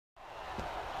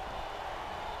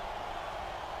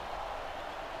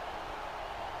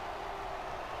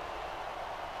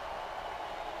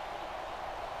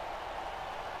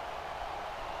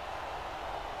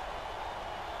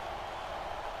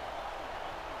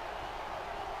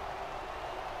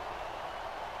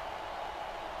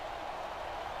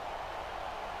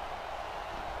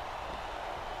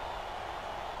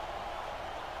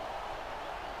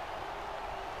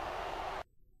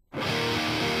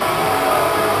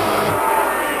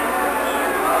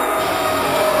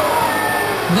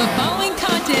The following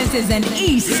contest is an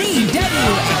ECW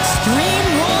Extreme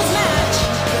Rules match.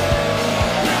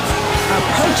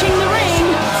 Approaching the ring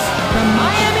from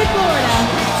Miami, Florida,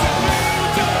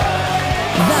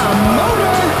 the Motor.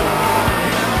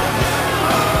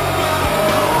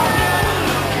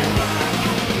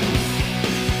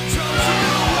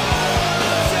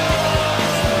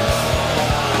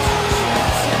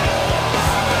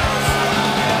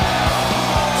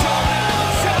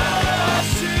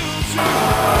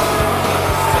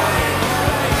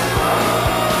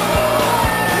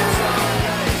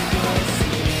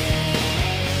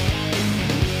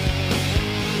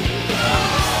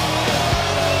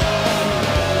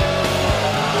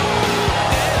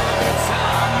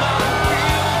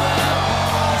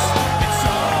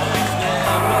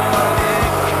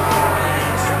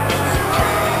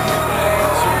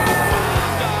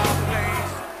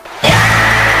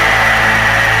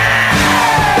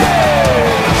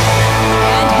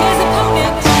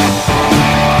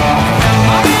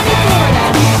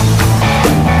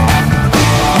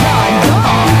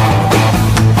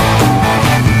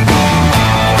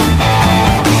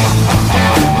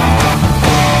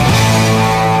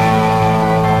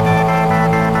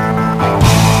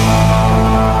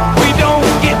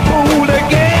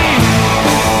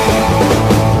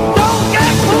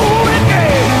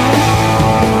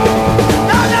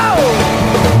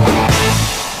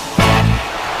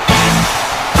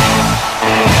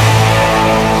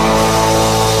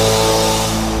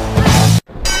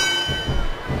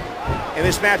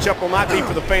 This matchup will not be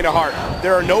for the faint of heart.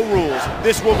 There are no rules.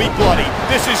 This will be bloody.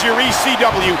 This is your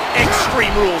ECW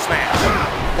Extreme Rules match.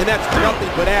 And that's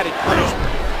nothing but added punishment.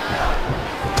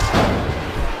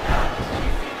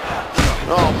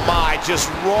 Oh my,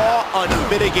 just raw,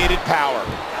 unmitigated power.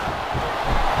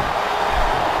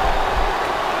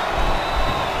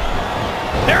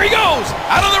 There he goes,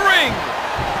 out of the ring.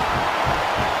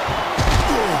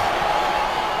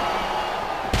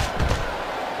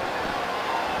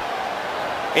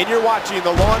 And you're watching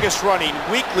the longest-running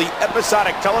weekly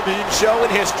episodic television show in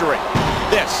history.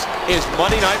 This is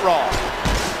Monday Night Raw.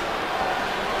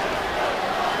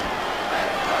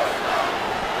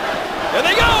 There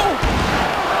they go!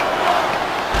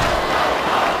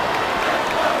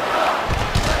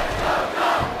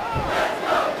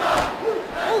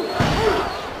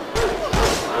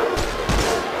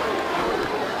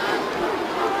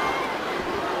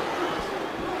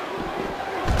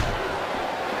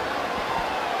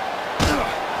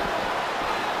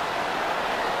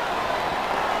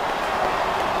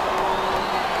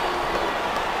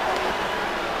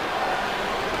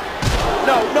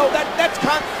 No, that's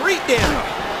concrete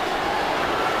damage.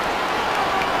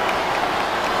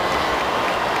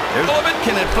 There's element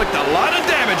can inflict a lot of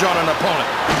damage on an opponent.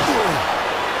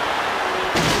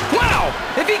 Wow!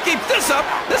 If he keeps this up,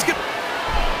 this could...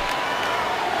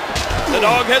 The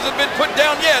dog hasn't been put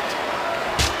down yet.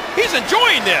 He's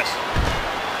enjoying this.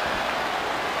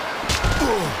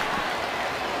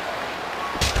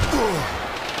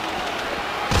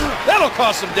 That'll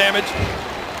cause some damage.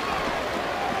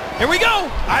 Here we go!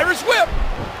 Irish whip!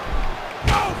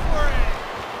 Go for it!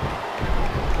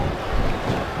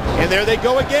 And there they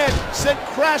go again, sent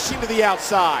crashing to the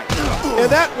outside.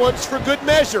 And that one's for good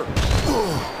measure.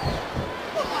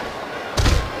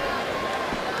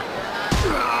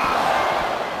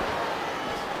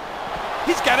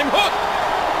 He's got him hooked!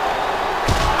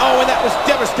 Oh, and that was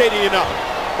devastating enough.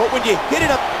 But when you hit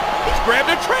it up, he's grabbed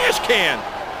a trash can!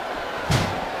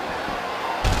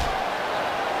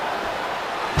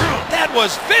 That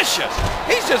was vicious.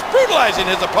 He's just brutalizing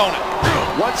his opponent.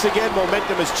 Once again,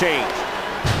 momentum has changed.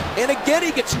 And again,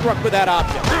 he gets struck with that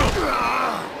object.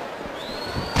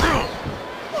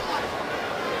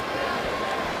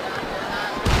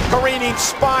 Careening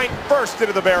spine first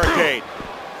into the barricade.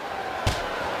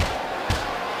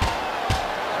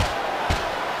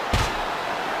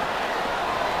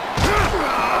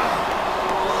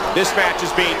 This match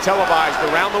is being televised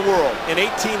around the world in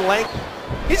 18 length.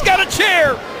 He's got a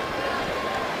chair.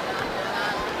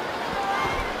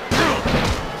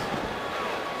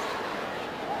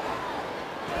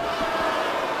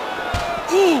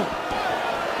 Ooh.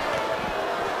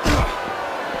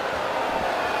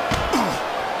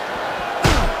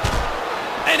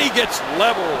 And he gets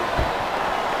leveled.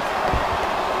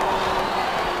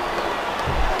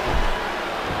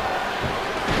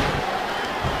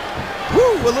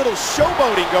 Woo, a little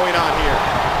showboating going on here.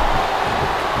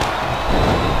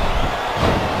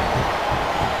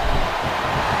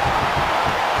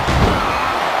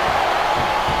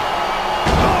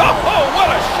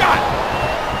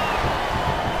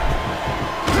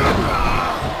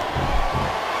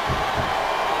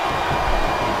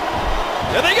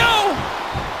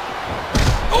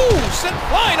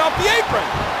 apron.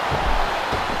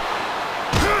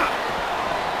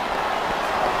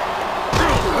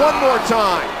 One more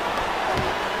time.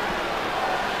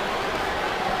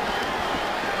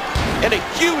 And a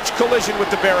huge collision with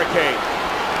the barricade.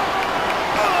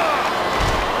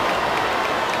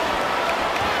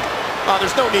 Oh,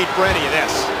 there's no need for any of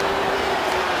this.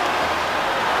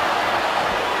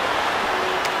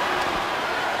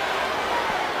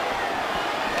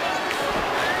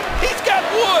 He's got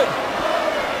wood.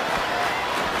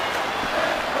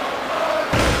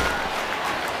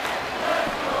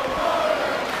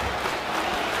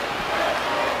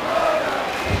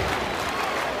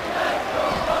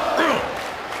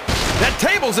 That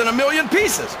table's in a million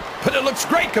pieces, but it looks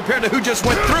great compared to who just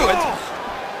went through it.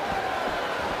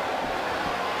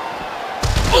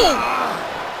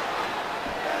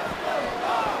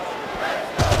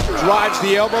 Drives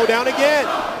the elbow down again.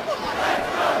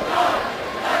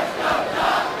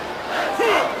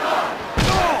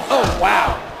 Oh,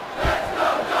 wow.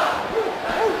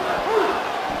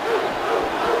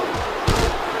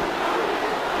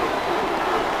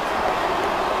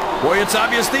 Boy, it's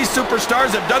obvious these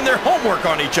superstars have done their homework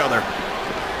on each other.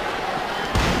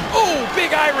 Oh,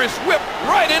 big Irish whip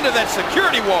right into that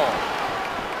security wall.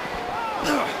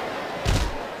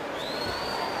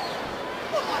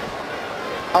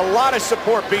 A lot of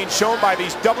support being shown by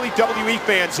these WWE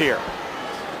fans here.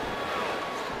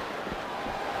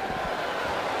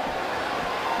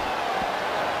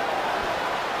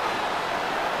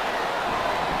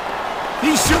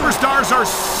 These superstars are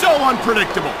so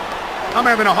unpredictable. I'm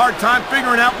having a hard time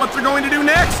figuring out what they're going to do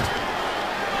next.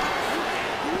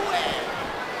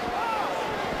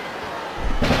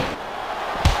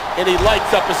 And he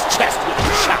lights up his chest with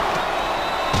a shot.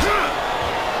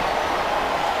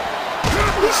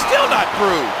 He's still not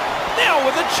through. Now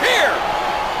with a chair.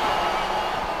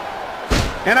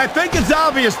 And I think it's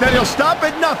obvious that he'll stop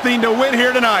at nothing to win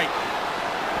here tonight.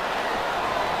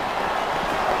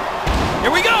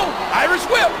 Here we go. Irish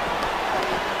whip.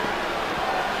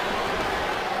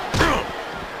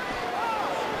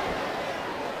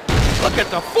 Look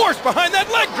at the force behind that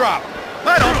leg drop.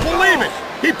 I don't believe it.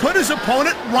 He put his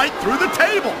opponent right through the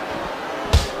table.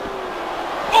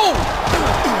 Oh!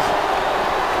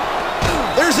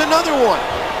 There's another one.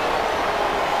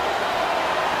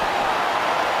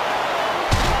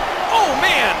 Oh,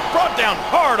 man. Brought down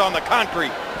hard on the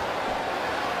concrete.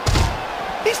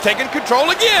 He's taking control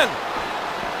again.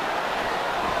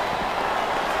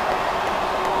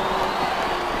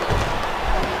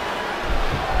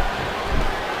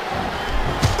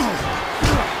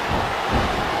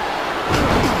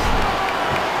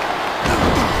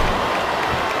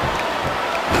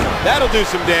 That'll do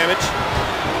some damage.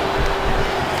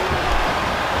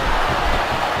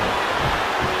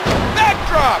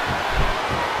 Backdrop.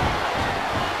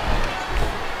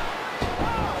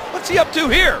 What's he up to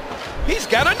here? He's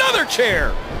got another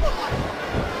chair.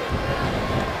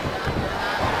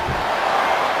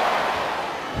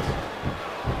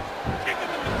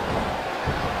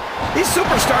 These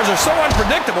superstars are so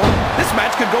unpredictable, this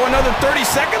match could go another 30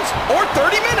 seconds or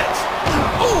 30 minutes.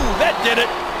 Ooh, that did it.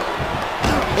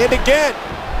 And again.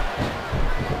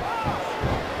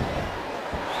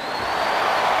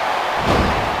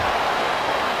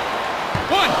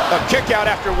 One. A kick out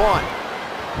after one.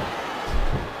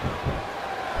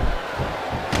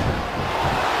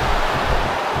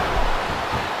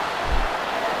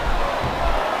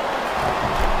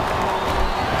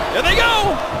 There they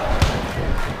go.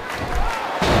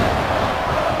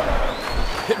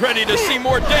 Get ready to see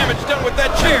more damage done with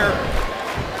that chair.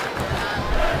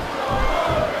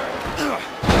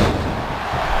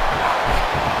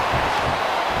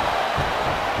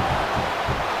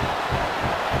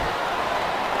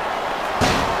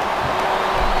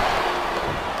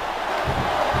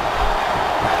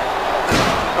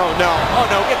 Oh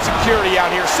no, get security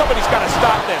out here. Somebody's got to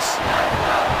stop this.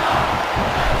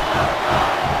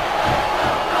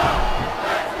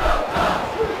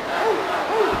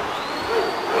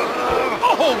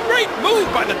 Oh, great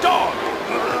move by the dog.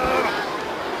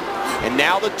 And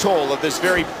now the toll of this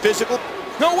very physical.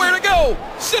 Nowhere to go.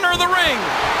 Center of the ring.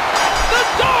 The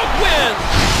dog